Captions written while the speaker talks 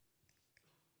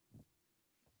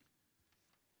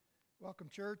Welcome,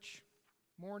 church.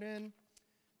 Morning.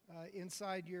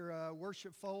 Inside your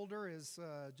worship folder is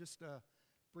just a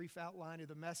brief outline of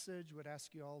the message. Would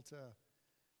ask you all to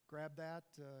grab that,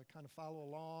 kind of follow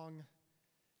along.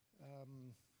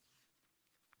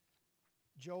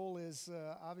 Joel is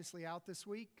obviously out this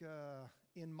week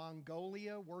in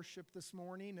Mongolia. Worship this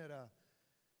morning at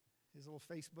his little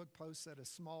Facebook post at a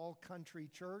small country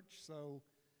church. So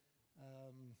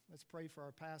let's pray for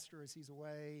our pastor as he's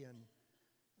away, and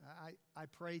I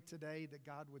pray today that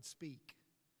God would speak.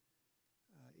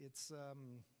 It's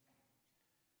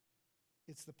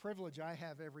the privilege I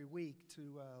have every week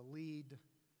to lead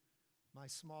my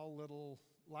small little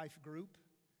life group,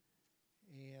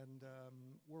 and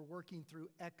we're working through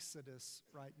Exodus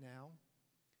right now.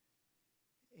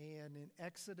 And in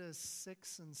Exodus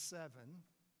 6 and 7,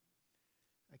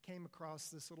 I came across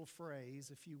this little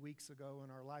phrase a few weeks ago in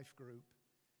our life group,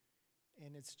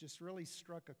 and it's just really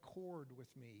struck a chord with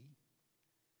me.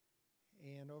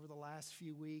 And over the last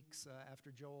few weeks,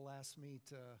 after Joel asked me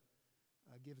to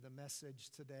give the message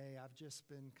today, I've just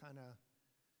been kind of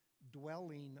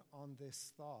dwelling on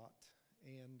this thought.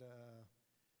 And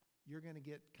you're going to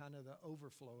get kind of the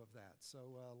overflow of that. So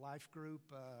life group,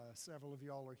 several of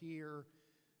y'all are here.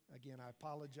 Again, I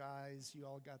apologize. You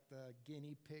all got the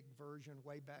guinea pig version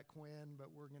way back when, but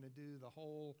we're going to do the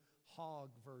whole hog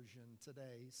version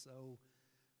today. So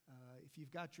if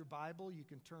you've got your Bible, you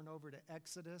can turn over to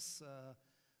Exodus.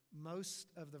 Most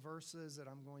of the verses that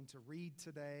I'm going to read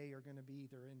today are going to be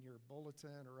either in your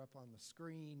bulletin or up on the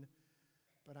screen.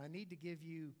 But I need to give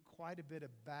you quite a bit of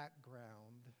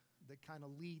background that kind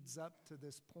of leads up to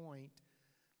this point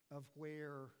of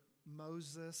where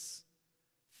Moses,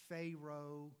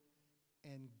 Pharaoh,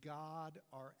 and God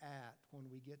are at when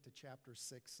we get to chapter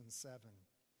 6 and 7.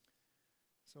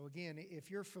 So again,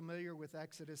 if you're familiar with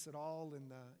Exodus at all, in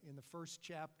the first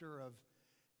chapter of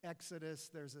Exodus,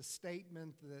 there's a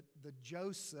statement that the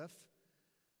Joseph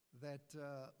that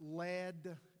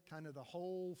led kind of the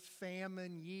whole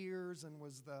famine years and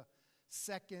was the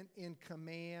second in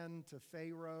command to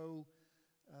Pharaoh,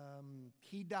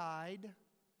 he died,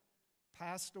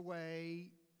 passed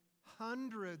away.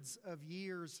 Hundreds of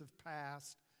years have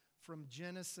passed from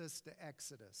Genesis to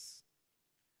Exodus.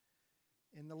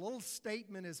 And the little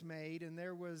statement is made, and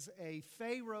there was a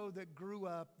Pharaoh that grew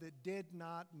up that did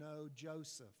not know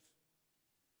Joseph.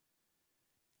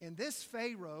 And this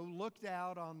Pharaoh looked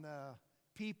out on the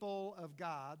people of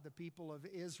God, the people of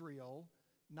Israel,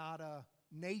 not a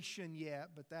nation yet,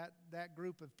 but that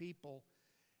group of people,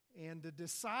 and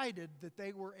decided that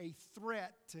they were a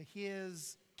threat to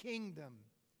his kingdom.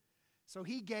 So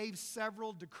he gave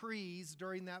several decrees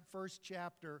during that first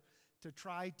chapter to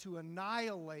try to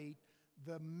annihilate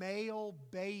the male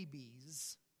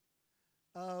babies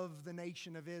of the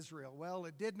nation of Israel. Well,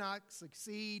 it did not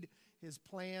succeed. His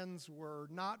plans were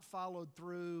not followed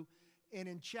through. And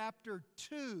in chapter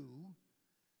 2,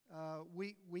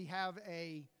 we have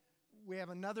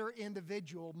another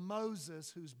individual,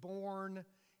 Moses, who's born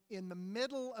in the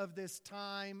middle of this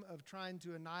time of trying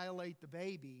to annihilate the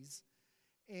babies,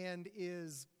 and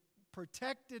is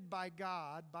protected by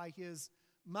God, by his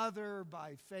mother,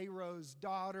 by Pharaoh's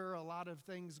daughter. A lot of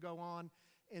things go on.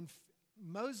 And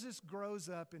Moses grows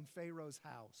up in Pharaoh's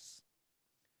house.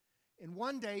 And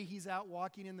one day he's out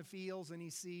walking in the fields and he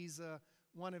sees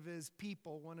one of his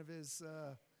people, one of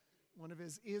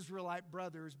his Israelite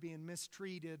brothers being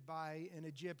mistreated by an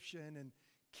Egyptian, and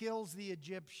kills the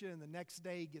Egyptian. The next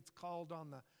day he gets called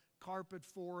on the carpet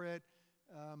for it.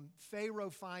 Pharaoh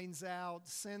finds out,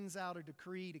 sends out a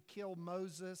decree to kill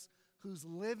Moses, who's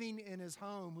living in his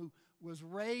home, who was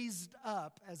raised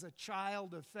up as a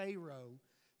child of Pharaoh.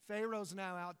 Pharaoh's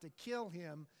now out to kill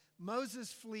him.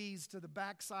 Moses flees to the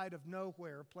backside of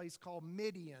nowhere, a place called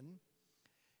Midian,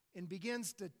 and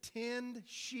begins to tend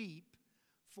sheep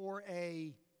for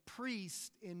a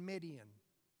priest in Midian.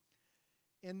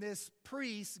 And this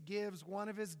priest gives one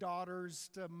of his daughters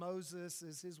to Moses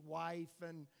as his wife,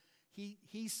 and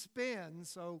he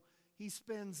spends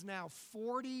now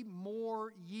 40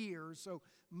 more years. So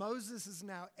Moses is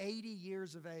now 80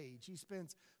 years of age. He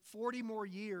spends 40 more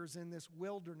years in this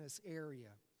wilderness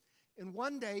area. And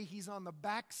one day he's on the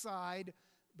backside,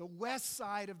 the west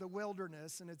side of the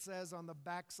wilderness, and it says on the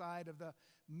backside of the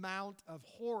Mount of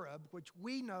Horeb, which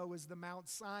we know is the Mount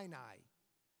Sinai.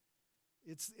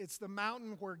 It's the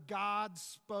mountain where God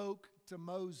spoke to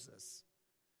Moses.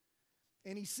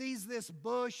 And he sees this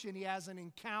bush and he has an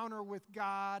encounter with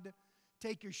God.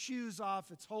 Take your shoes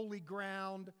off, it's holy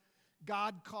ground.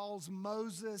 God calls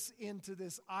Moses into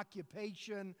this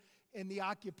occupation, and the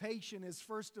occupation is,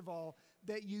 first of all,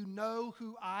 that you know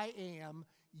who I am,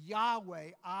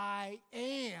 Yahweh. I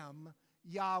am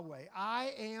Yahweh.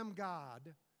 I am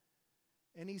God.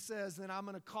 And he says, then I'm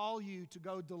going to call you to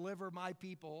go deliver my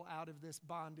people out of this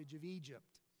bondage of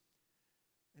Egypt.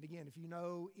 And again, if you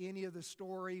know any of the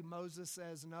story, Moses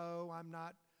says, no, I'm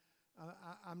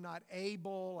not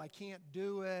able. I can't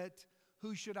do it.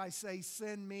 Who should I say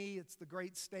send me? It's the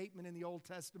great statement in the Old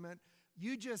Testament.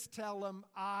 You just tell them,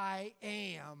 I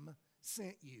am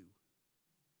sent you.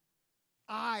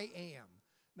 I am.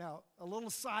 Now, a little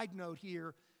side note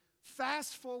here.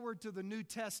 Fast forward to the New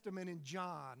Testament in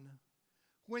John,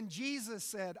 when Jesus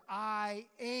said, I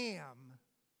am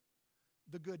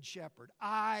the Good Shepherd.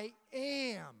 I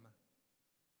am.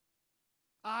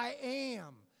 I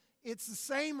am. It's the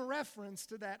same reference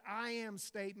to that I am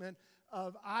statement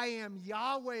of I am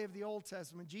Yahweh of the Old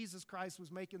Testament. Jesus Christ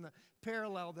was making the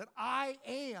parallel that I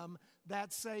am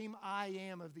that same I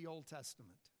am of the Old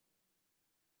Testament.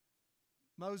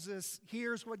 Moses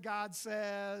hears what God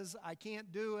says. I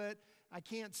can't do it. I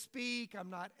can't speak. I'm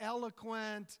not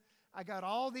eloquent. I got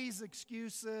all these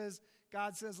excuses.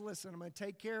 God says, listen, I'm going to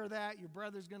take care of that. Your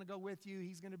brother's going to go with you.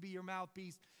 He's going to be your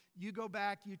mouthpiece. You go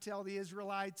back. You tell the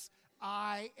Israelites,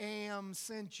 I am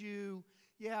sent you.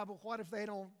 Yeah, but what if they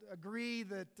don't agree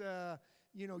that,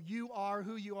 you are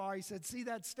who you are? He said, see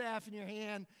that staff in your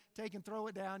hand? Take and throw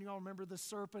it down. You all remember the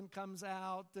serpent comes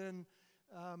out, and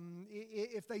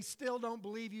if they still don't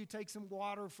believe you, take some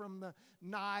water from the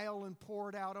Nile and pour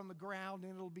it out on the ground,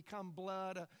 and it'll become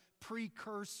blood, a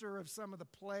precursor of some of the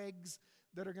plagues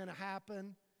that are going to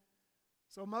happen.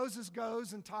 So Moses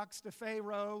goes and talks to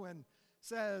Pharaoh and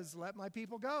says, let my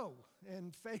people go.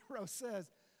 And Pharaoh says,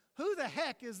 who the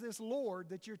heck is this Lord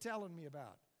that you're telling me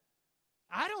about?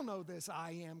 I don't know this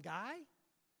I am guy.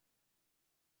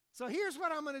 So here's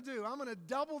what I'm going to do. I'm going to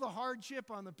double the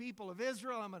hardship on the people of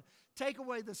Israel. I'm going to take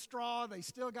away the straw. They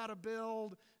still got to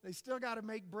build. They still got to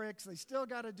make bricks. They still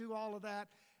got to do all of that.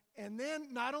 And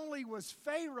then not only was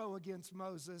Pharaoh against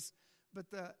Moses, but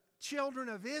the children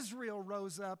of Israel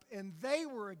rose up and they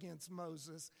were against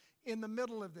Moses in the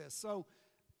middle of this. So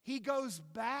he goes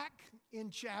back in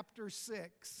chapter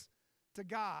 6 to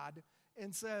God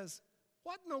and says,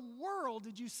 what in the world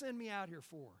did you send me out here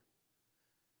for?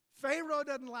 Pharaoh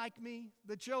doesn't like me.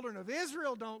 The children of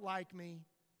Israel don't like me.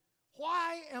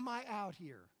 Why am I out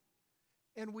here?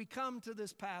 And we come to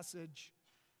this passage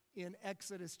in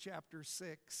Exodus chapter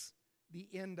 6, the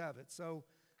end of it. So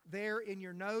there in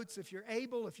your notes, if you're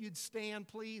able, if you'd stand,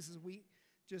 please, as we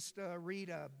just read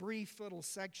a brief little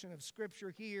section of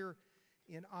Scripture here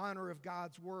in honor of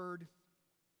God's Word.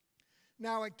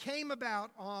 Now it came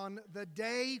about on the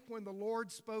day when the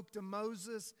Lord spoke to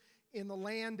Moses in the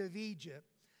land of Egypt,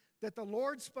 that the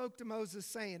Lord spoke to Moses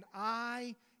saying,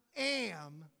 I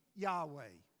am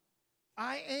Yahweh.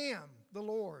 I am the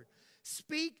Lord.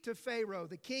 Speak to Pharaoh,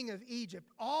 the king of Egypt,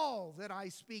 all that I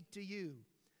speak to you.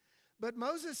 But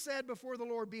Moses said before the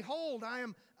Lord, behold, I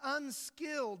am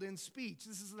unskilled in speech.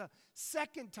 This is the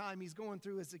second time he's going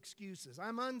through his excuses.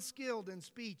 I'm unskilled in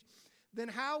speech. Then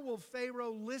how will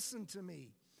Pharaoh listen to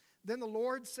me? Then the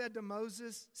Lord said to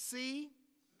Moses, see,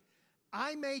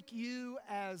 I make you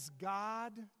as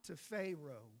God to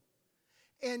Pharaoh,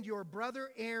 and your brother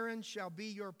Aaron shall be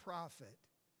your prophet,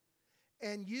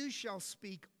 and you shall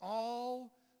speak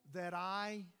all that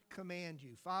I command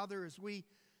you. Father, as we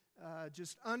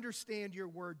just understand your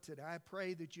word today, I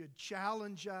pray that you'd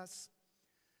challenge us,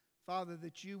 Father,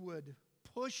 that you would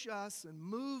push us and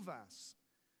move us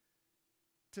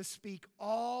to speak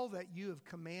all that you have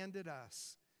commanded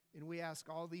us. And we ask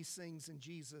all these things in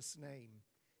Jesus' name.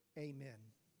 Amen.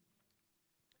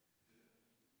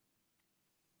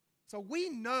 So we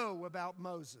know about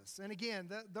Moses. And again,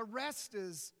 the rest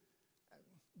is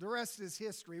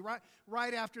history.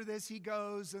 Right after this, he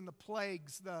goes and the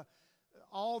plagues,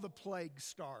 all the plagues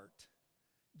start.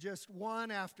 Just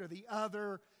one after the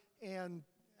other. And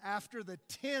after the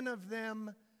 10 of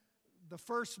them, the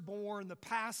firstborn, the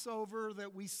Passover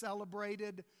that we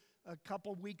celebrated a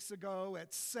couple weeks ago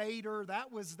at Seder,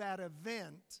 that was that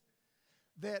event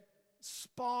that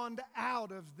spawned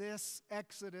out of this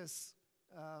Exodus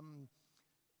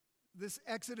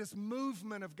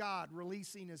movement of God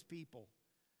releasing his people.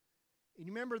 And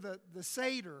you remember the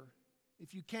Seder,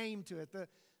 if you came to it,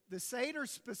 the Seder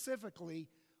specifically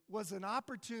was an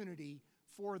opportunity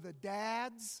for the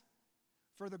dads,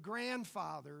 for the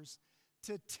grandfathers,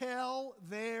 to tell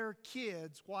their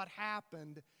kids what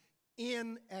happened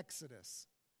in Exodus.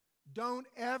 Don't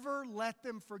ever let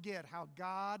them forget how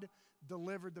God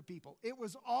delivered the people. It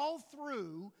was all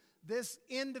through this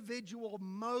individual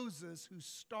Moses who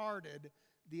started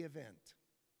the event.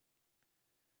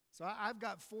 So I've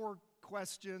got 4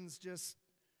 questions. Just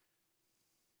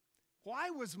why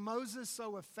was Moses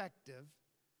so effective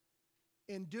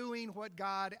in doing what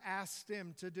God asked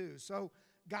him to do? So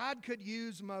God could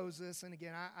use Moses, and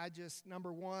again, I just,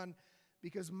 number one,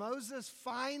 because Moses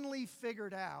finally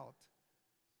figured out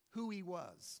who he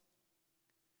was.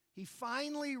 He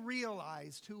finally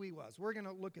realized who he was. We're going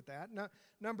to look at that.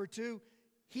 Number two,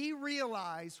 he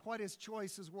realized what his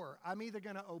choices were. I'm either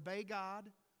going to obey God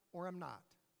or I'm not.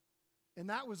 And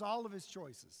that was all of his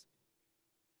choices.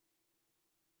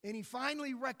 And he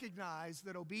finally recognized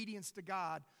that obedience to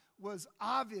God was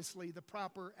obviously the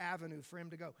proper avenue for him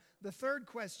to go. The third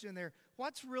question there,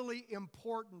 what's really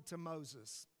important to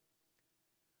Moses?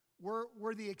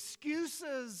 Were the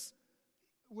excuses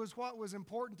was what was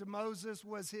important to Moses?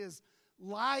 Was his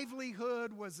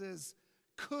livelihood? Was his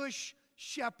cush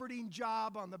shepherding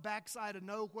job on the backside of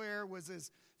nowhere? Was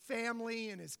his family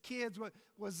and his kids?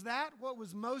 Was that what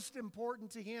was most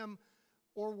important to him?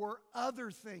 Or were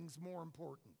other things more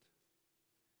important?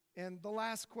 And the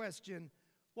last question,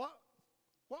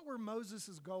 what were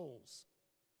Moses' goals?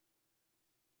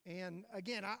 And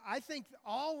again, I think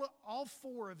all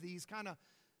four of these kind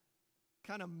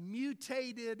of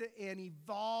mutated and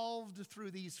evolved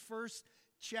through these first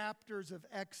chapters of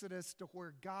Exodus to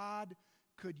where God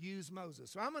could use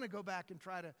Moses. So I'm going to go back and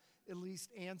try to at least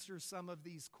answer some of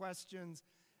these questions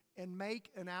and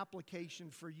make an application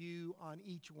for you on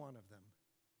each one of them.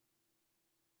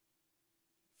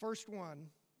 First one,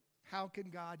 how can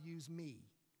God use me?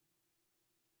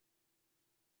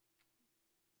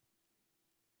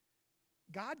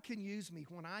 God can use me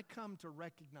when I come to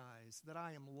recognize that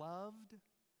I am loved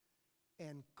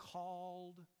and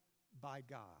called by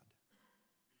God.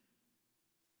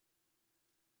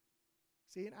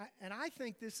 See, and I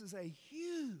think this is a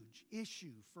huge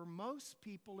issue for most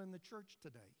people in the church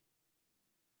today.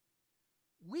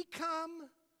 We come,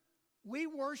 we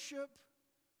worship,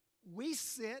 we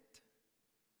sit,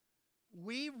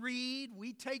 we read,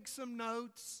 we take some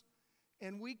notes,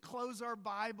 and we close our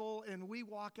Bible and we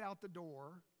walk out the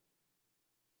door.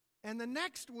 And the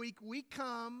next week we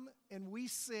come and we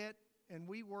sit and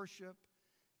we worship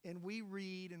and we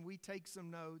read and we take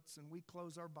some notes and we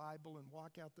close our Bible and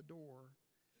walk out the door.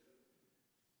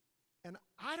 And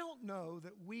I don't know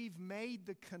that we've made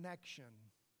the connection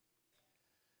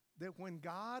that when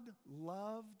God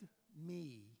loved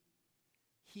me,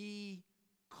 He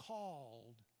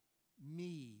called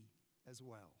me as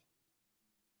well.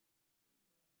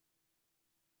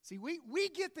 See, we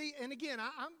get the, and again,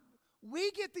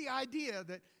 we get the idea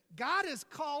that God has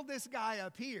called this guy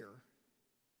up here.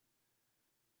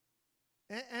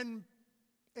 And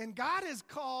God has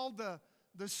called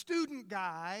the student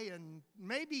guy, and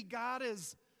maybe God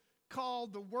has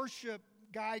called the worship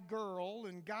guy girl,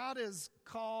 and God has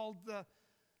called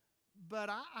but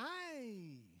I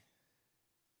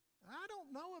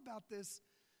don't know about this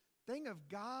thing of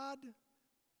God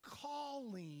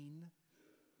calling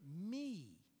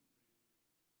me.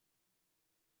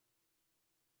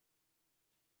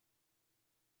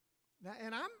 Now,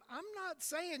 and I'm not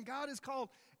saying God has called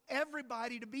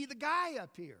everybody to be the guy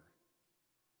up here.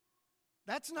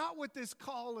 That's not what this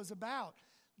call is about.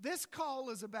 This call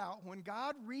is about when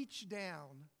God reached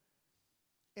down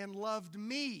and loved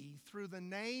me through the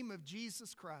name of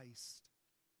Jesus Christ.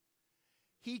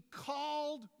 He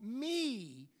called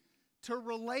me to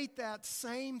relate that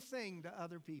same thing to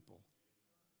other people.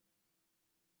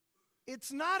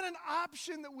 It's not an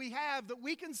option that we have that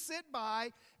we can sit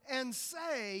by and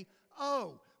say,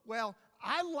 oh, well,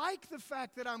 I like the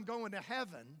fact that I'm going to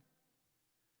heaven,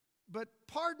 but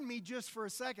pardon me just for a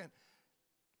second.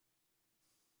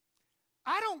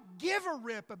 I don't give a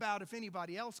rip about if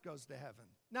anybody else goes to heaven.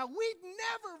 Now, we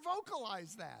never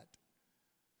vocalize that.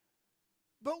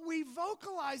 But we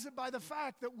vocalize it by the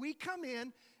fact that we come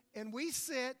in and we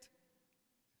sit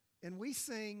and we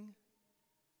sing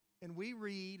and we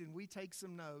read and we take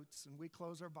some notes and we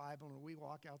close our Bible and we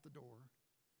walk out the door.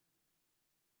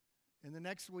 And the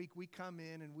next week we come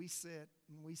in and we sit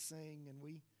and we sing and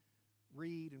we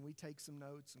read and we take some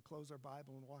notes and close our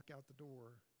Bible and walk out the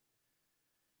door.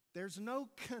 There's no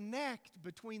connect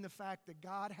between the fact that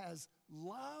God has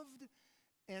loved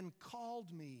and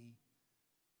called me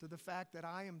to the fact that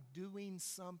I am doing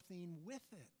something with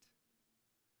it.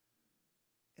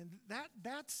 And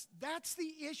that's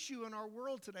the issue in our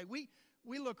world today. We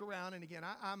look around, and again,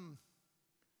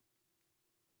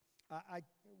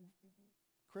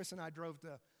 Chris and I drove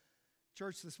to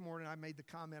church this morning. I made the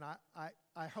comment,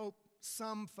 I hope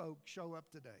some folks show up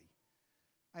today.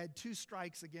 I had 2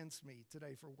 strikes against me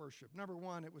today for worship. Number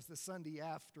one, it was the Sunday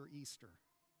after Easter.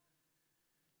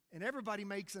 And everybody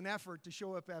makes an effort to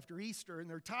show up after Easter, and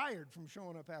they're tired from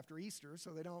showing up after Easter,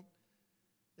 so they don't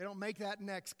make that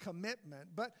next commitment.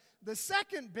 But the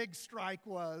second big strike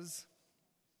was,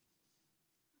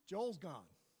 Joel's gone.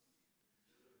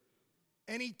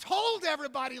 And he told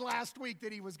everybody last week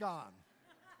that he was gone.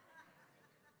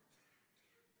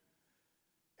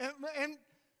 And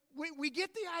we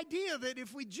get the idea that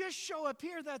if we just show up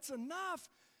here, that's enough.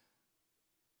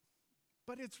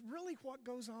 But it's really what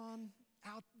goes on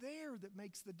out there that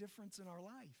makes the difference in our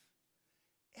life.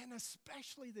 And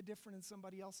especially the difference in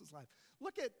somebody else's life.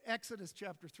 Look at Exodus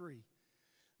chapter 3.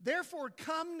 Therefore,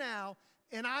 come now,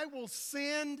 and I will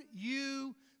send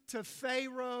you to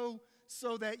Pharaoh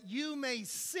so that you may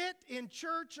sit in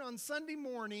church on Sunday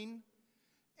morning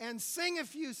and sing a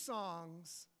few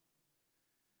songs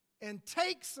and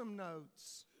take some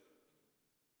notes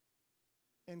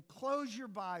and close your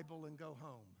Bible and go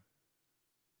home.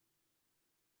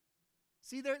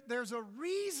 See, there's a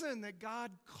reason that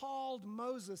God called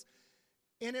Moses,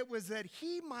 and it was that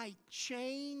he might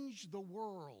change the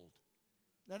world.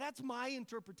 Now, that's my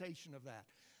interpretation of that.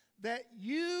 That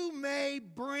you may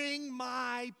bring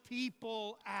my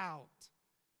people out.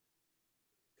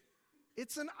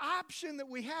 It's an option that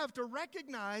we have to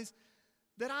recognize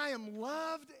that I am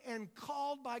loved and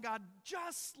called by God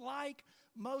just like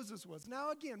Moses was.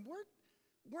 Now, again,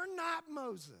 we're not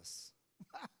Moses.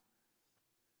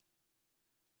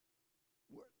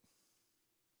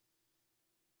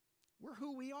 We're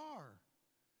who we are.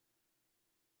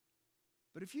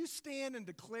 But if you stand and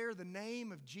declare the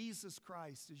name of Jesus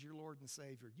Christ as your Lord and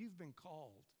Savior, you've been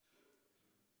called.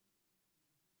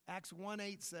 Acts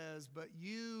 1:8 says, but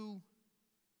you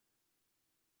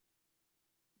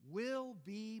will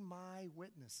be my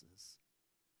witnesses.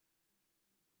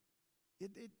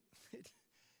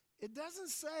 It doesn't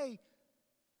say,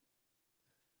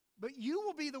 but you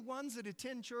will be the ones that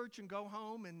attend church and go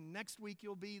home, and next week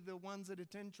you'll be the ones that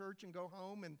attend church and go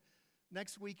home, and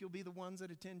next week you'll be the ones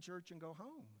that attend church and go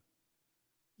home.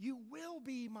 You will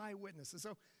be my witnesses.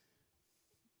 So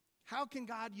how can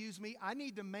God use me? I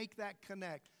need to make that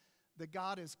connect, that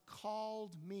God has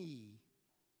called me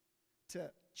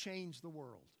to change the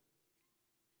world,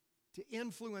 to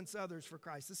influence others for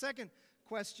Christ. The second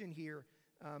question here,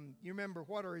 you remember,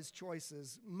 what are his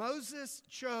choices? Moses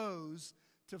chose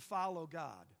to follow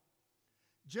God.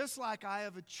 Just like I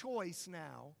have a choice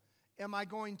now, am I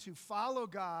going to follow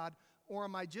God, or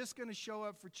am I just going to show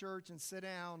up for church and sit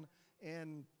down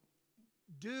and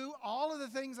do all of the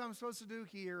things I'm supposed to do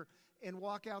here and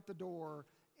walk out the door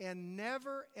and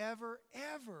never, ever,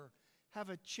 ever have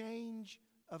a change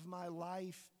of my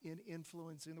life in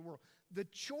influencing the world? The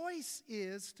choice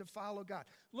is to follow God.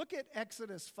 Look at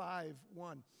Exodus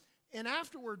 5:1. And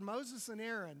afterward, Moses and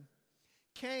Aaron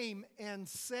came and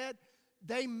said,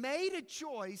 they made a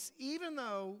choice, even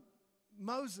though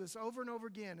Moses over and over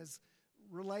again is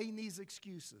relaying these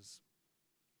excuses.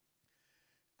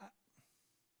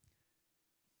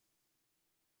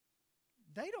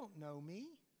 They don't know me.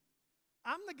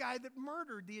 I'm the guy that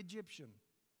murdered the Egyptian.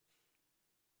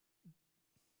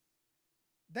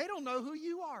 They don't know who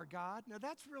you are, God. Now,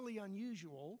 that's really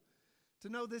unusual to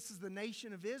know this is the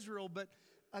nation of Israel. But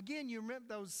again, you remember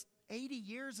those 80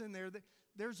 years in there,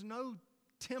 there's no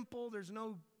temple, there's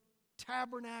no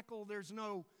tabernacle, there's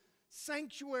no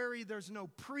sanctuary, there's no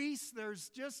priests, there's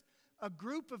just a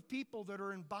group of people that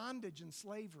are in bondage and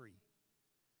slavery.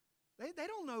 They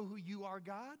don't know who you are,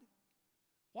 God.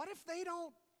 What if they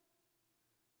don't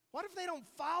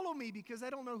follow me because they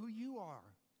don't know who you are?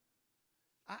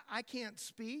 I can't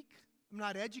speak. I'm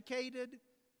not educated.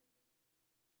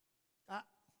 I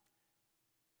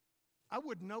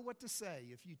wouldn't know what to say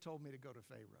if you told me to go to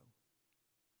Pharaoh.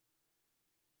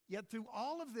 Yet through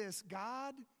all of this,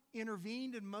 God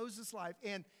intervened in Moses' life,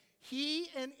 and he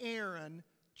and Aaron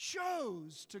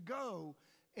chose to go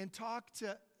and talk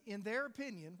to, in their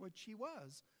opinion, which he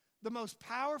was, the most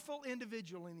powerful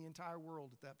individual in the entire world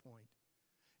at that point.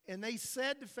 And they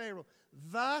said to Pharaoh,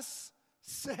 thus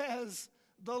says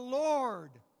the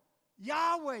Lord.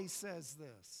 Yahweh says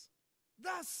this.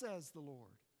 Thus says the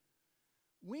Lord.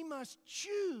 We must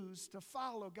choose to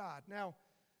follow God. Now,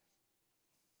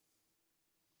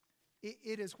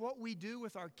 it is what we do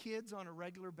with our kids on a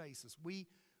regular basis. We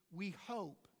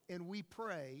hope and we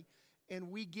pray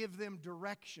and we give them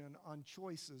direction on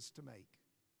choices to make.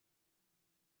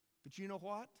 But you know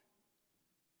what?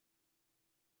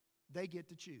 They get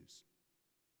to choose.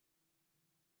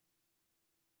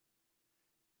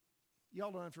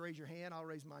 Y'all don't have to raise your hand. I'll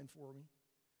raise mine for me.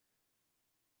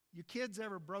 Your kids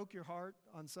ever broke your heart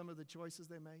on some of the choices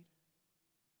they made?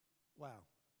 Wow.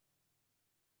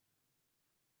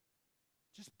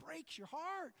 Just breaks your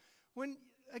heart. When,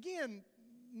 again,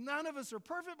 none of us are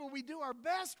perfect, but we do our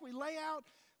best. We lay out,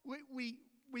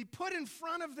 we put in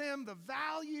front of them the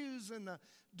values and the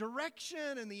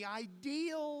direction and the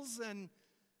ideals, and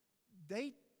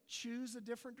they choose a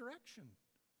different direction.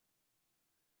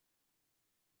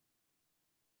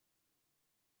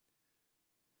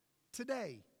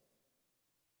 Today,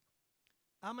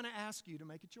 I'm going to ask you to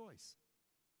make a choice.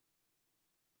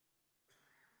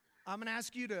 I'm going to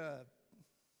ask you to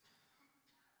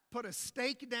put a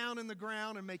stake down in the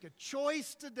ground and make a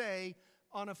choice today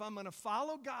on if I'm going to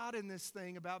follow God in this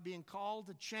thing about being called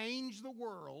to change the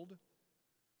world,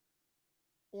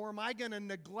 or am I going to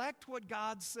neglect what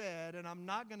God said and I'm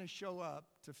not going to show up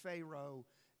to Pharaoh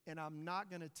and I'm not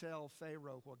going to tell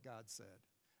Pharaoh what God said.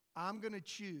 I'm going to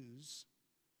choose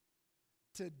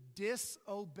to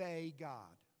disobey God.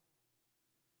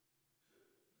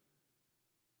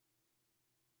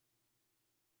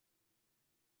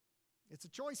 It's a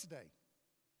choice day.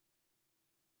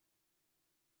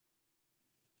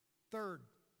 Third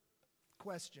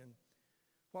question,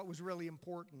 what was really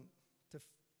important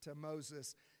to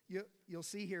Moses? You'll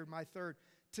see here, my third,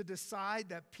 to decide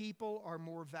that people are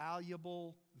more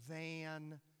valuable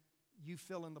than you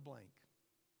fill in the blank.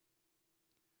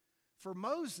 For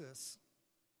Moses,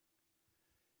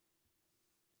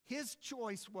 his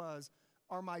choice was,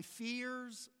 are my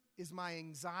fears, is my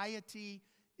anxiety,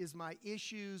 is my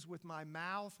issues with my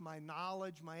mouth, my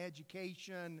knowledge, my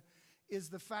education, is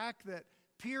the fact that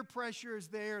peer pressure is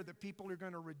there, that people are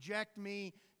going to reject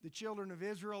me, the children of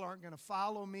Israel aren't going to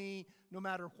follow me, no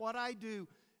matter what I do.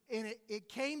 And it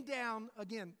came down,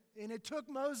 again, and it took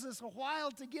Moses a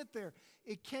while to get there.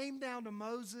 It came down to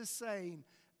Moses saying,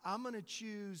 I'm going to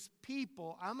choose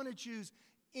people, I'm going to choose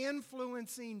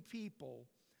influencing people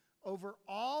over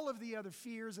all of the other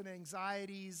fears and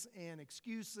anxieties and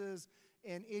excuses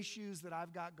and issues that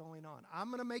I've got going on. I'm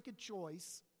going to make a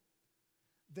choice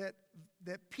that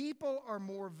people are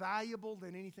more valuable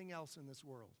than anything else in this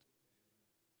world.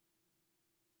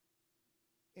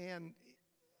 And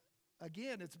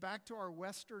again, it's back to our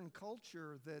Western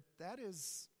culture that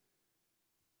is...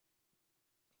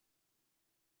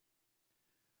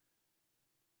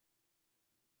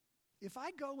 If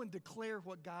I go and declare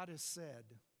what God has said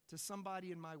to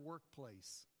somebody in my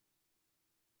workplace,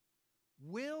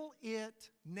 will it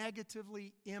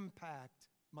negatively impact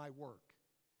my work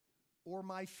or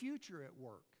my future at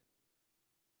work?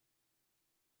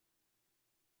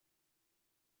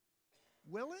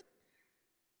 Will it?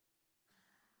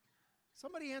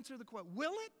 Somebody answer the question.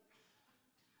 Will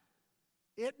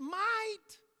it? It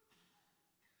might.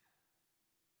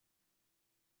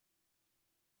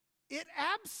 It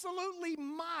absolutely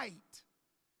might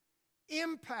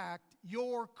impact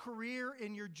your career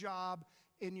and your job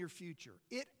in your future.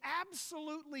 It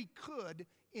absolutely could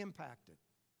impact it.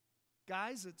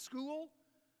 Guys, at school,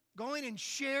 going and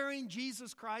sharing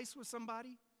Jesus Christ with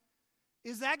somebody,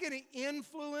 is that going to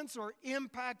influence or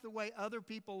impact the way other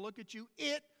people look at you?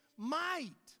 It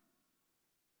might.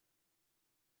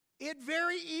 It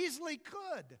very easily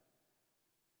could.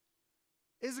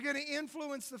 Is it going to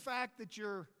influence the fact that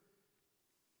your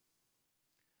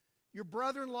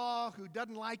brother-in-law who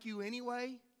doesn't like you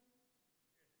anyway,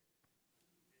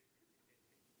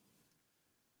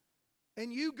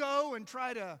 and you go and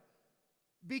try to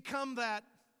become that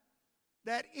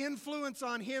influence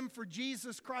on him for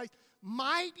Jesus Christ,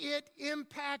 might it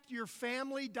impact your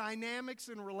family dynamics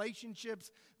and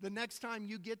relationships the next time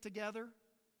you get together?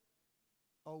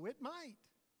 Oh, it might.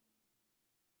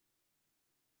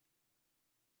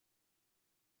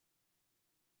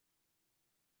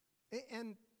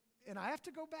 And I have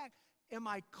to go back. Am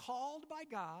I called by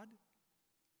God?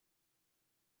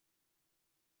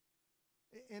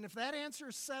 And if that answer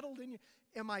is settled in you,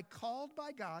 am I called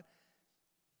by God?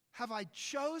 Have I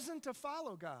chosen to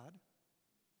follow God?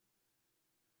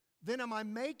 Then am I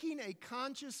making a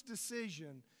conscious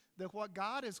decision that what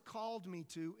God has called me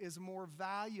to is more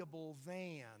valuable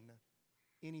than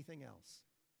anything else?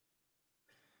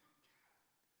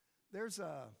 There's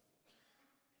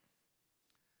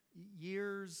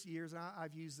years,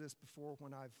 I've used this before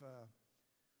when I've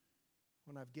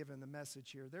given the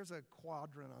message here. There's a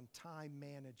quadrant on time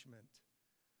management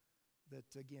that,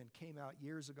 again, came out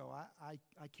years ago.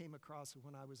 I came across it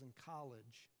when I was in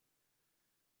college.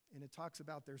 And it talks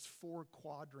about there's 4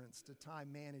 quadrants to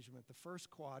time management. The first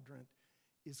quadrant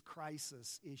is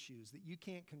crisis issues that you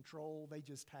can't control. They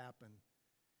just happen.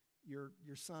 Your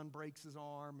son breaks his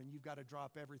arm and you've got to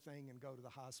drop everything and go to the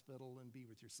hospital and be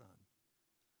with your son.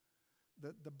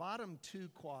 The bottom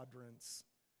 2 quadrants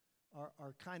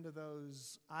are kind of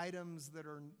those items that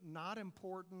are not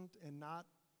important and not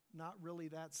not really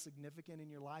that significant in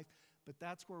your life, but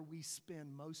that's where we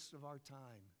spend most of our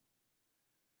time.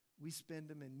 We spend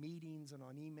them in meetings and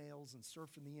on emails and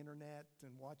surfing the internet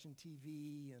and watching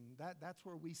TV, and that's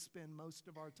where we spend most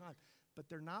of our time. But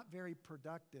they're not very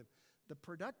productive. The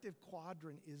productive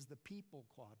quadrant is the people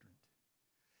quadrant.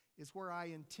 It's where I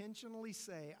intentionally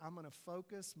say, I'm going to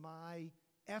focus my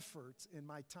efforts and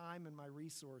my time and my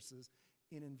resources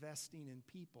in investing in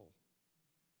people.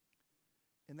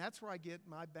 And that's where I get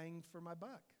my bang for my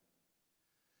buck.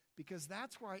 Because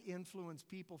that's where I influence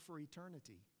people for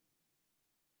eternity.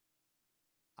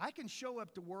 I can show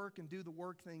up to work and do the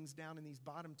work things down in these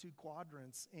bottom two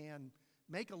quadrants and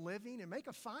make a living and make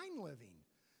a fine living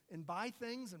and buy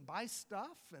things and buy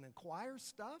stuff and acquire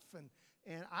stuff.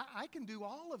 And I can do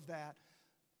all of that.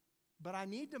 But I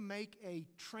need to make a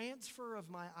transfer of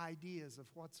my ideas of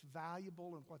what's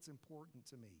valuable and what's important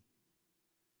to me.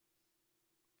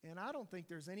 And I don't think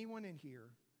there's anyone in here,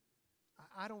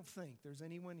 I don't think there's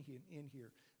anyone in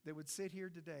here that would sit here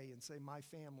today and say, my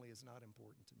family is not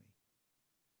important to me.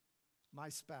 My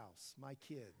spouse, my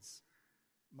kids,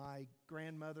 my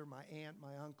grandmother, my aunt,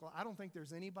 my uncle. I don't think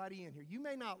there's anybody in here. You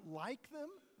may not like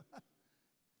them,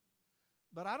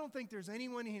 but I don't think there's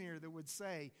anyone in here that would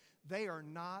say they are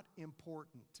not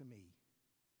important to me.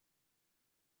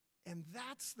 And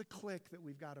that's the click that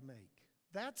we've got to make.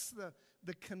 That's the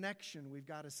connection we've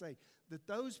got to say, that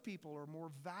those people are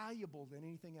more valuable than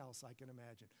anything else I can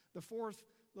imagine. The fourth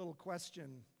little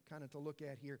question kind of to look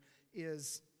at here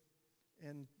is,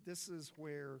 and this is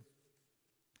where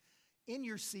in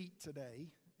your seat today,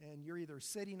 and you're either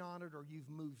sitting on it or you've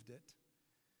moved it,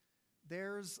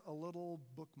 there's a little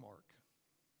bookmark.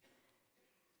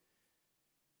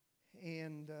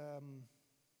 And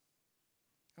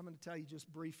I'm going to tell you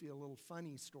just briefly a little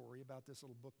funny story about this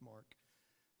little bookmark.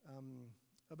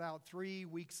 About 3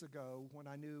 weeks ago, when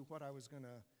I knew what I was going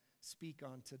to speak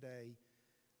on today,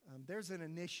 there's an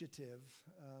initiative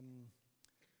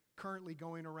currently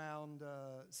going around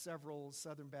several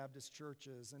Southern Baptist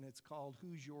churches, and it's called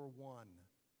Who's Your One?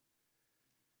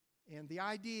 And the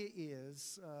idea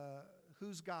is,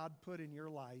 who's God put in your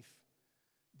life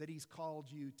that He's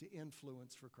called you to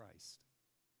influence for Christ?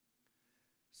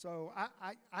 So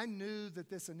I knew that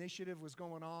this initiative was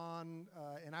going on,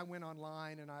 and I went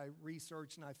online and I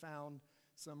researched and I found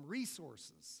some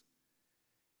resources.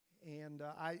 And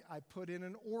I put in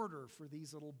an order for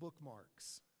these little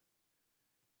bookmarks.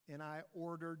 And I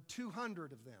ordered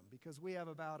 200 of them because we have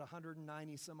about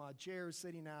 190 some odd chairs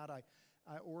sitting out.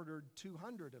 I ordered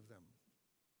 200 of them.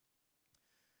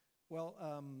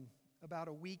 Well, about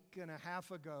a week and a half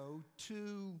ago,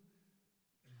 2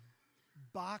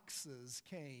 boxes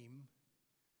came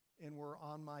and were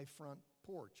on my front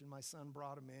porch, and my son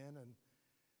brought them in, and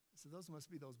I said, those must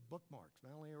be those bookmarks.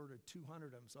 I only ordered 200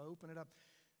 of them, so I opened it up.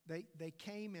 They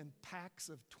came in packs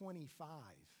of 25.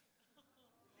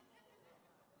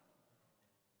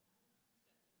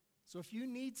 So if you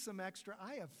need some extra,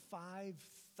 I have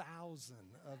 5,000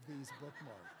 of these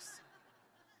bookmarks.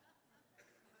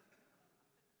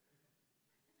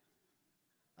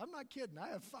 I'm not kidding. I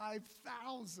have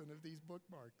 5,000 of these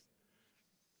bookmarks.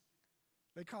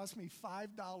 They cost me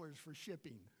 $5 for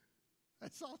shipping.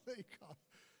 That's all they cost.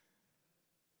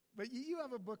 But you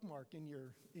have a bookmark in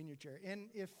your chair. And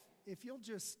if you'll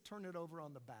just turn it over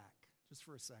on the back just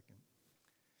for a second.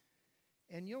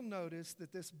 And you'll notice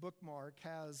that this bookmark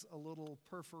has a little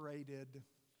perforated,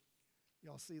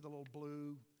 y'all see the little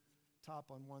blue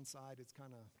top on one side, it's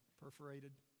kind of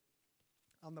perforated.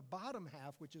 On the bottom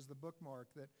half, which is the bookmark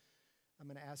that I'm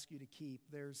going to ask you to keep,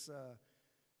 there's a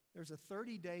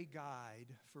 30-day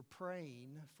guide for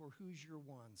praying for Who's Your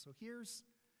One. So here's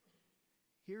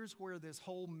where this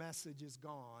whole message is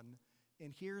gone,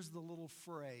 and here's the little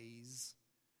phrase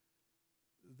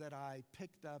that I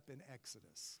picked up in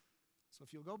Exodus. So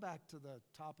if you'll go back to the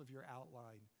top of your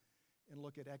outline and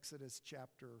look at Exodus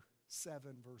chapter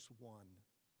 7, verse 1.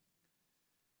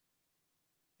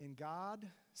 And God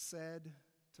said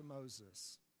to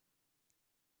Moses,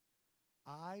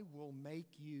 I will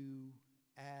make you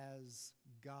as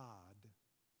God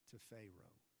to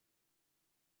Pharaoh.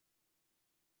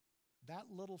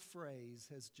 That little phrase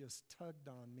has just tugged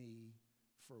on me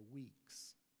for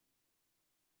weeks.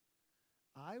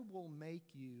 I will make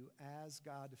you as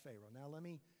God to Pharaoh. Now let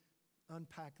me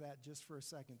unpack that just for a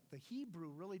second. The Hebrew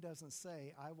really doesn't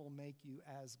say, I will make you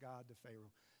as God to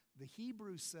Pharaoh. The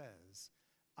Hebrew says,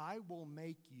 I will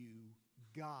make you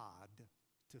God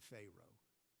to Pharaoh.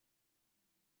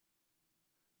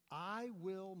 I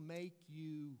will make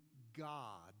you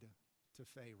God to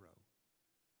Pharaoh.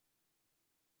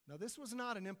 Now, this was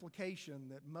not an implication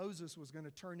that Moses was going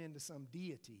to turn into some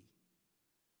deity.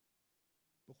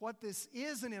 But what this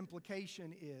is an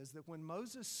implication is that when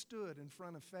Moses stood in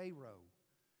front of Pharaoh,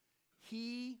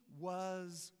 he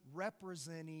was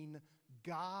representing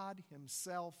God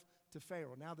himself to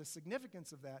Pharaoh. Now, the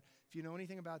significance of that, if you know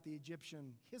anything about the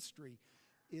Egyptian history,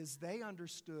 is they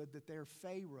understood that their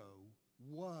Pharaoh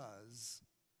was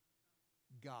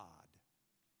God.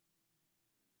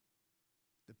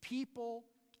 The people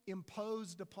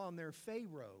imposed upon their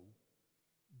Pharaoh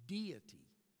deity.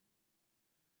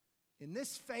 And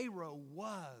this Pharaoh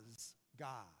was God.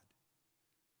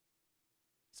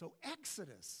 So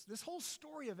Exodus, this whole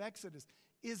story of Exodus,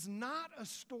 is not a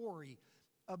story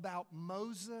about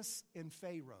Moses and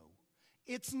Pharaoh.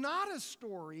 It's not a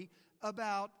story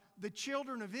about the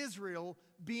children of Israel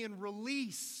being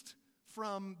released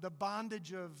from the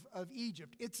bondage of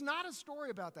Egypt. It's not a story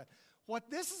about that.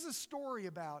 What this is a story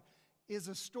about is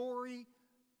a story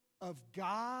of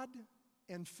God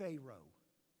and Pharaoh,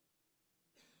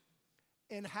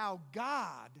 and how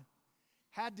God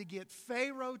had to get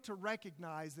Pharaoh to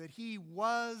recognize that he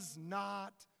was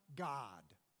not God.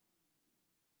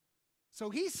 So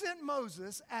he sent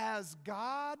Moses as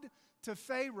God to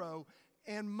Pharaoh,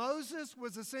 and Moses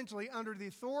was essentially under the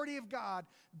authority of God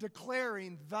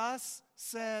declaring, "Thus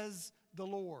says the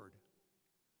Lord."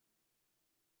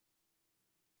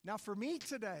 Now for me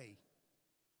today,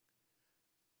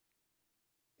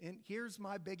 and here's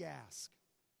my big ask.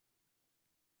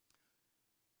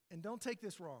 And don't take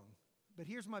this wrong, but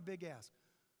here's my big ask.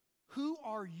 Who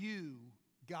are you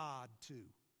God to?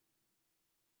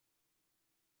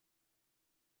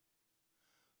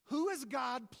 Who has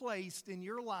God placed in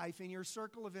your life, in your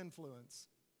circle of influence?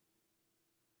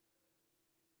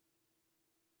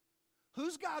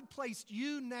 Who's God placed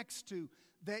you next to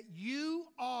that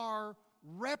you are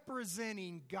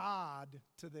representing God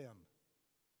to them?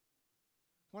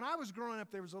 When I was growing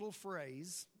up, there was a little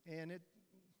phrase, and it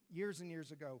years and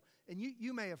years ago, and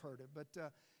you may have heard it, but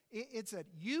it said,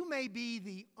 "You may be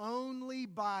the only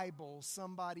Bible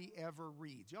somebody ever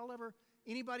reads."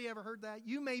 Anybody ever heard that?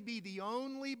 You may be the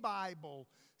only Bible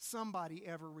somebody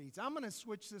ever reads. I'm going to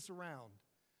switch this around.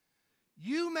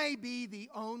 You may be the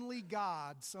only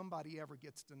God somebody ever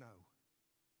gets to know.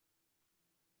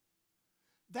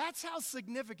 That's how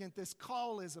significant this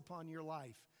call is upon your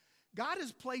life. God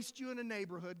has placed you in a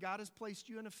neighborhood. God has placed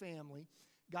you in a family.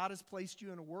 God has placed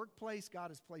you in a workplace. God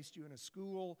has placed you in a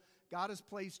school. God has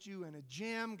placed you in a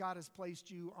gym. God has placed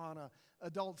you on an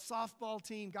adult softball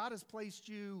team. God has placed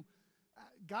you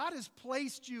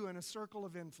in a circle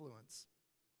of influence.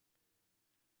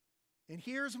 And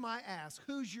here's my ask.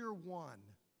 Who's your one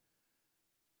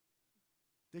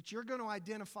that you're going to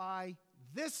identify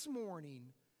this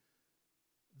morning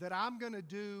that I'm going to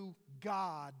do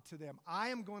God to them? I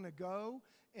am going to go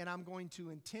and I'm going to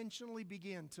intentionally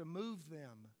begin to move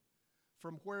them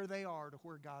from where they are to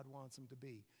where God wants them to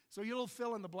be. So you'll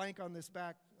fill in the blank on this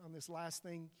last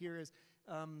thing here is,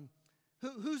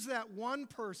 who's that one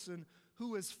person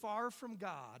who is far from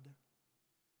God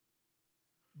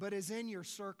but is in your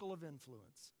circle of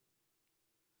influence?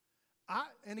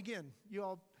 And again,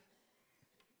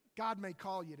 God may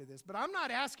call you to this, but I'm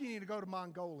not asking you to go to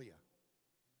Mongolia.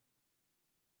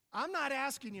 I'm not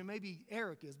asking you, maybe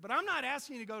Eric is, but I'm not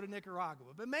asking you to go to Nicaragua,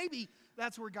 but maybe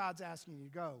that's where God's asking you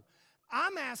to go.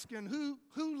 I'm asking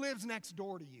who lives next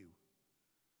door to you.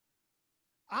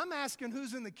 I'm asking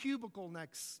who's in the cubicle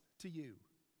next to you.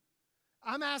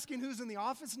 I'm asking who's in the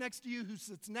office next to you, who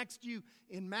sits next to you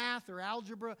in math or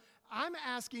algebra. I'm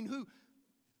asking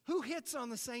who hits on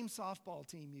the same softball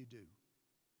team you do.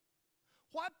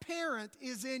 What parent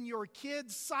is in your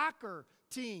kid's soccer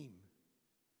team?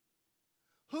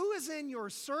 Who is in your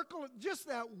circle? Just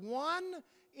that one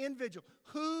individual.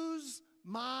 Who's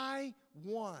my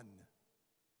one?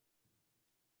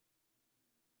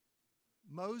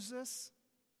 Moses,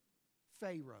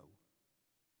 Pharaoh.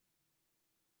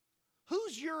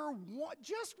 Who's your one?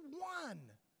 Just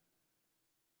one.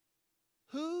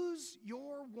 Who's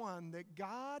your one that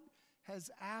God has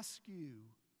asked you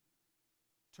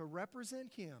to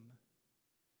represent Him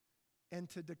and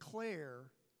to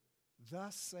declare,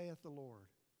 "Thus saith the Lord"?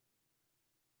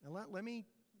 Now let me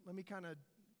kind of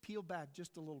peel back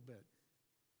just a little bit.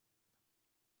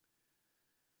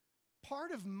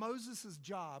 Part of Moses'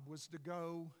 job was to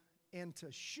go and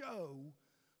to show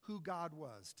who God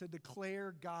was, to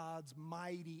declare God's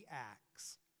mighty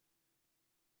acts.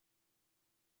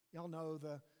 Y'all know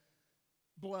the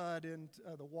blood and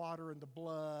the water and the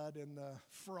blood and the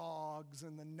frogs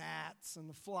and the gnats and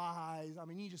the flies. I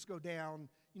mean, you can just go down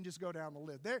the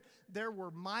list. There were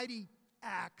mighty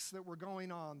acts that were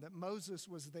going on that Moses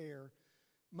was there.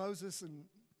 Moses and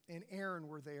Aaron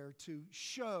were there to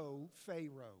show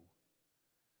Pharaoh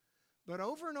But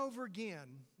over and over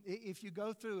again, if you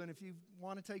go through and if you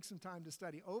want to take some time to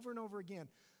study, over and over again,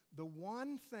 the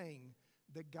one thing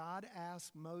that God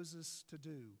asked Moses to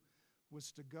do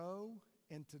was to go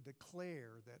and to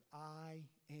declare that I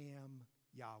am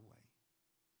Yahweh.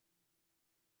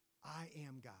 I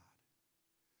am God.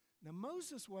 Now,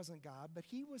 Moses wasn't God, but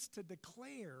he was to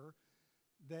declare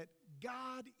that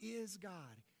God is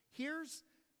God. Here's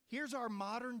our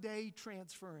modern day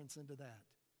transference into that.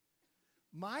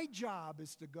 My job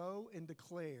is to go and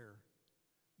declare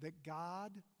that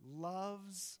God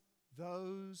loves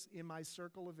those in my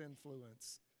circle of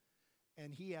influence,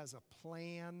 and He has a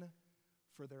plan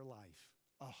for their life,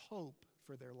 a hope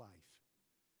for their life.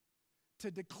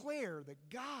 To declare that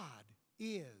God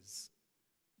is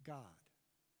God.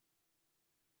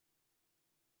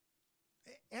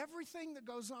 Everything that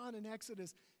goes on in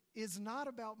Exodus is not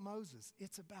about Moses,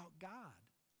 it's about God.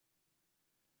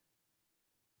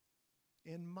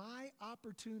 And my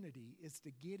opportunity is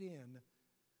to get in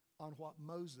on what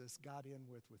Moses got in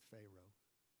with Pharaoh.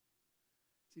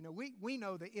 See, we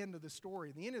know the end of the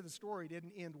story. The end of the story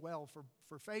didn't end well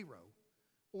for Pharaoh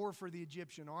or for the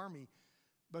Egyptian army.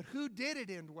 But who did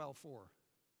it end well for?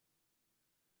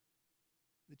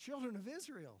 The children of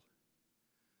Israel.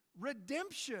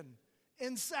 Redemption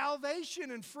and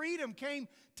salvation and freedom came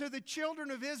to the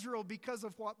children of Israel because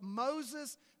of what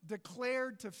Moses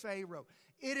declared to Pharaoh.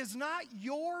 It is not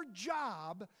your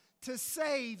job to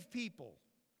save people.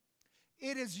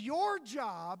 It is your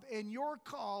job and your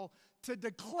call to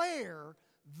declare,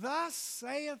 "Thus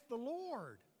saith the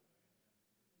Lord."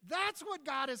 That's what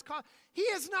God has called. He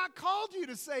has not called you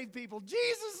to save people.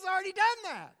 Jesus has already done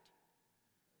that.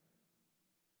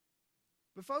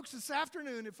 But folks, this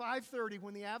afternoon at 5:30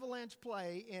 when the Avalanche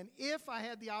play, and if I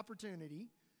had the opportunity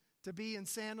to be in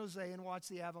San Jose and watch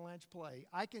the Avalanche play,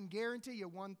 I can guarantee you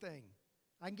one thing.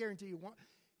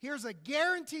 Here's a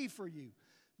guarantee for you.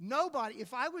 Nobody,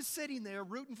 if I was sitting there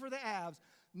rooting for the Avs,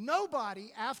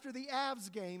 nobody after the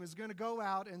Avs game is going to go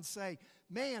out and say,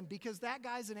 "Man, because that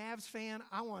guy's an Avs fan,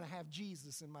 I want to have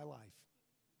Jesus in my life."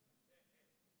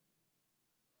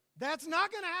 That's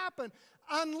not going to happen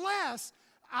unless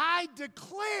I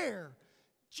declare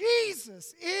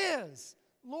Jesus is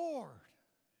Lord.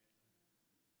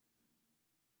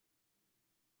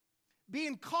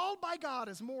 Being called by God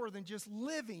is more than just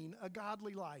living a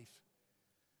godly life.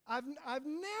 I've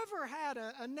never had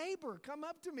a neighbor come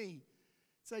up to me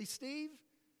say, "Steve,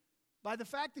 by the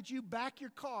fact that you back your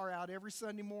car out every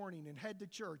Sunday morning and head to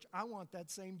church, I want that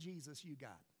same Jesus you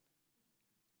got."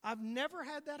 I've never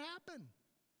had that happen.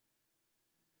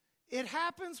 It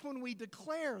happens when we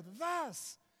declare,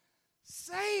 "Thus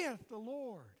saith the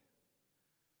Lord."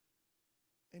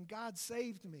 And God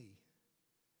saved me.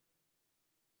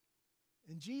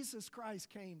 And Jesus Christ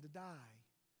came to die.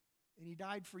 And He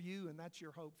died for you, and that's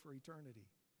your hope for eternity.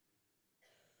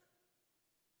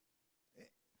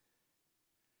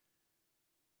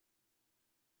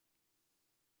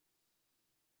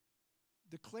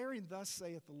 Declaring, "Thus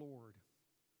saith the Lord."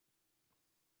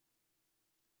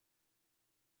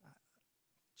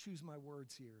 Choose my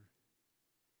words here,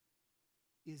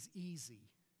 is easy.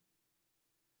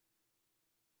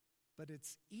 But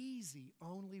it's easy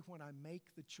only when I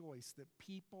make the choice that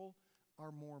people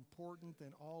are more important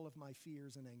than all of my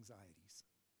fears and anxieties.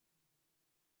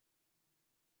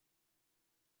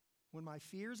 When my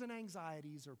fears and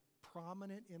anxieties are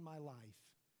prominent in my life,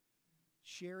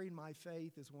 sharing my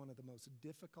faith is one of the most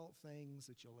difficult things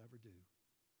that you'll ever do.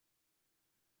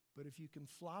 But if you can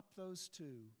flop those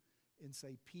two and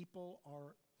say people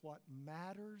are what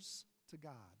matters to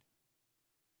God,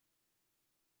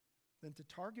 then to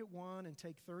target one and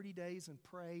take 30 days and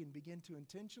pray and begin to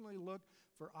intentionally look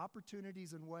for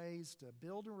opportunities and ways to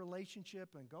build a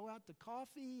relationship and go out to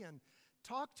coffee and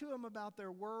talk to them about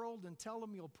their world and tell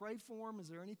them you'll pray for them. Is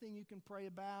there anything you can pray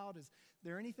about? Is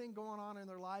there anything going on in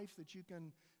their life that you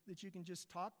can just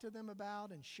talk to them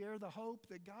about and share the hope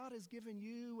that God has given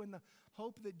you and the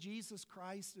hope that Jesus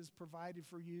Christ has provided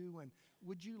for you? And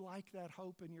would you like that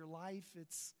hope in your life?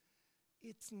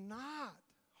 It's not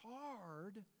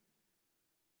hard.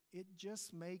 It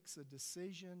just makes a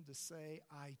decision to say,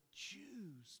 "I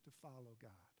choose to follow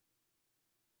God."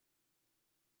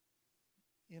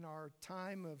 In our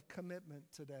time of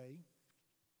commitment today,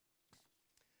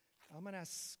 I'm going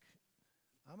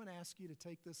to ask you to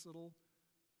take this little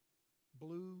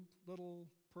blue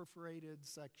perforated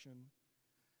section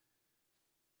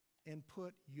and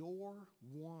put your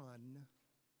one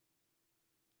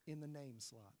in the name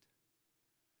slot.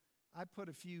 I put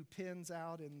a few pins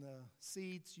out in the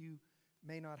seats. You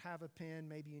may not have a pin.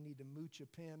 Maybe you need to mooch a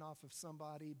pin off of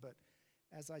somebody. But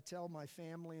as I tell my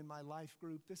family and my life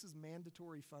group, this is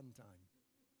mandatory fun time.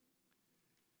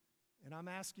 And I'm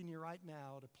asking you right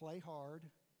now to play hard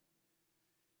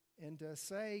and to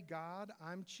say, God,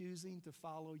 I'm choosing to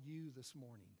follow you this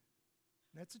morning.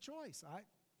 That's a choice. I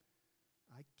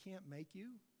can't make you.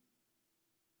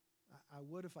 I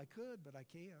would if I could, but I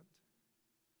can't.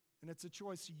 And it's a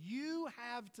choice you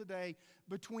have today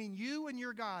between you and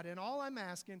your God. And all I'm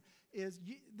asking is,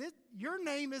 your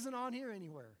name isn't on here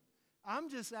anywhere. I'm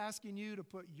just asking you to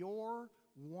put your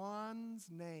one's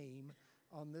name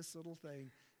on this little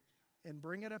thing and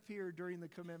bring it up here during the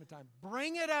commitment time.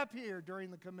 Bring it up here during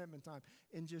the commitment time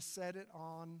and just set it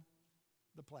on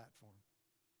the platform.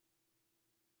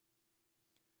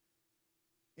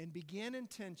 And begin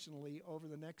intentionally over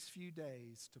the next few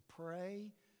days to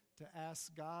pray, to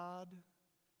ask God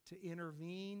to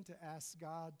intervene, to ask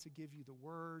God to give you the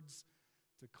words,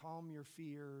 to calm your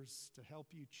fears, to help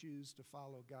you choose to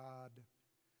follow God.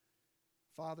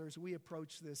 Father, as we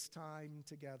approach this time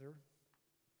together,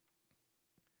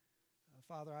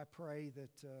 Father, I pray that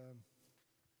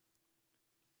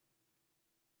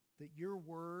your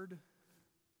word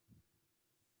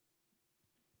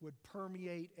would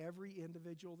permeate every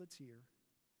individual that's here.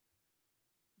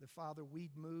 That, Father,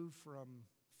 we'd move from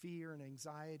fear and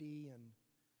anxiety and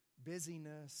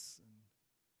busyness and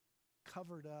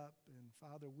covered up, and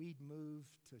Father, we'd move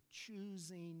to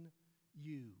choosing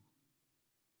you,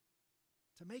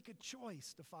 to make a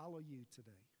choice to follow you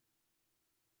today.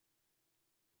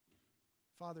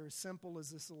 Father, as simple as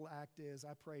this little act is,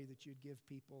 I pray that you'd give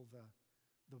people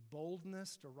the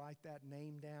boldness to write that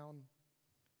name down.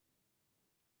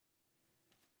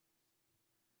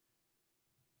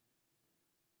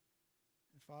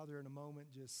 And Father, in a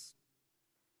moment, just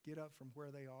get up from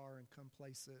where they are and come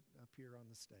place it up here on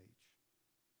the stage.